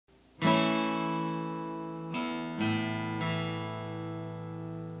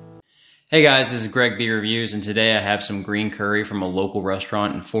Hey guys, this is Greg B Reviews, and today I have some green curry from a local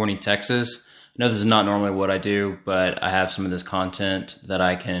restaurant in Forney, Texas. I know this is not normally what I do, but I have some of this content that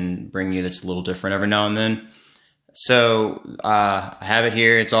I can bring you that's a little different every now and then. So I have it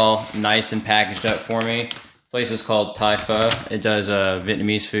here. It's all nice and packaged up for me. The place is called Thai Pho. It does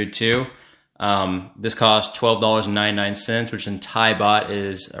Vietnamese food too. This costs $12.99, which in Thai baht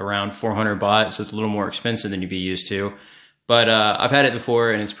is around 400 baht, so it's a little more expensive than you'd be used to. But I've had it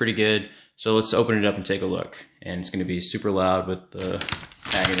before and it's pretty good. So let's open it up and take a look. And it's going to be super loud with the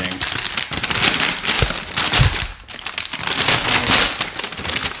packaging.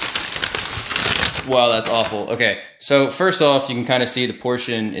 Wow, that's awful. Okay, so first off, you can kind of see the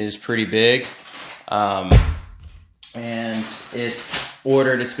portion is pretty big. And it's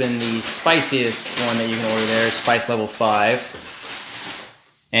ordered, it's been the spiciest one that you can order there, spice level 5.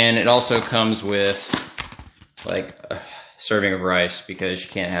 And it also comes with like a serving of rice because you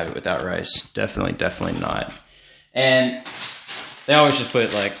can't have it without rice. Definitely not. And they always just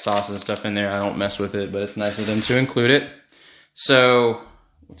put like sauce and stuff in there. I don't mess with it, but it's nice of them to include it. So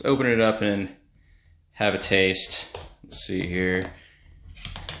let's open it up and have a taste. Let's see here.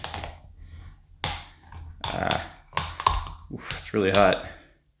 It's really hot.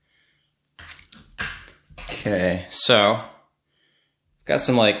 Okay, so got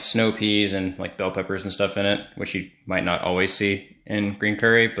some like snow peas and like bell peppers and stuff in it, which you might not always see in green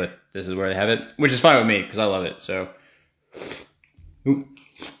curry, but this is where they have it, which is fine with me because I love it. So,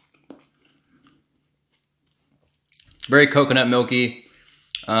 very coconut milky,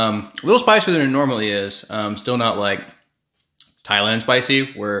 a little spicier than it normally is. Still not like Thailand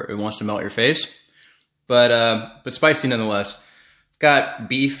spicy where it wants to melt your face, but spicy nonetheless. Got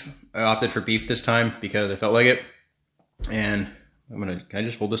beef. I opted for beef this time because I felt like it, and can I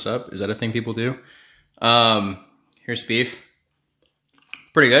just hold this up? Is that a thing people do? Here's beef.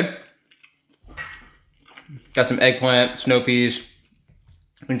 Pretty good. Got some eggplant, snow peas.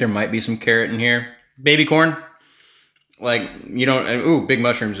 I think there might be some carrot in here. Baby corn. Like, you don't, ooh, big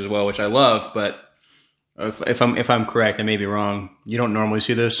mushrooms as well, which I love, but if I'm correct, I may be wrong. You don't normally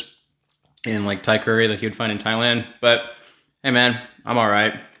see this in like Thai curry like you would find in Thailand, but hey man, I'm all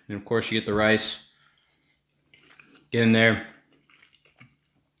right. And of course you get the rice. Get in there.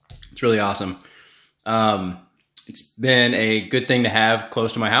 It's really awesome. It's been a good thing to have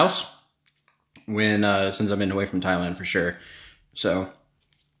close to my house since I've been away from Thailand for sure. So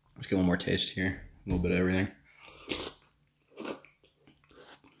let's get one more taste here. A little bit of everything.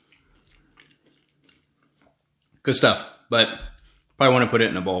 Good stuff, but probably want to put it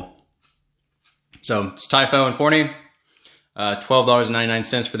in a bowl. So it's Thai Pho in Forney.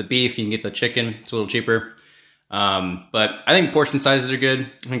 $12.99 for the beef. You can get the chicken. It's a little cheaper. But I think the portion sizes are good.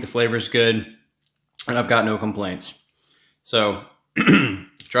 I think the flavor is good. And I've got no complaints. So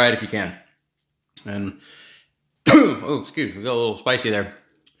try it if you can. And oh, excuse me, we got a little spicy there.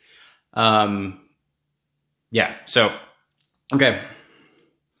 Yeah, so okay.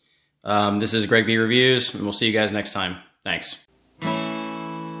 This is Greg B Reviews, and we'll see you guys next time. Thanks.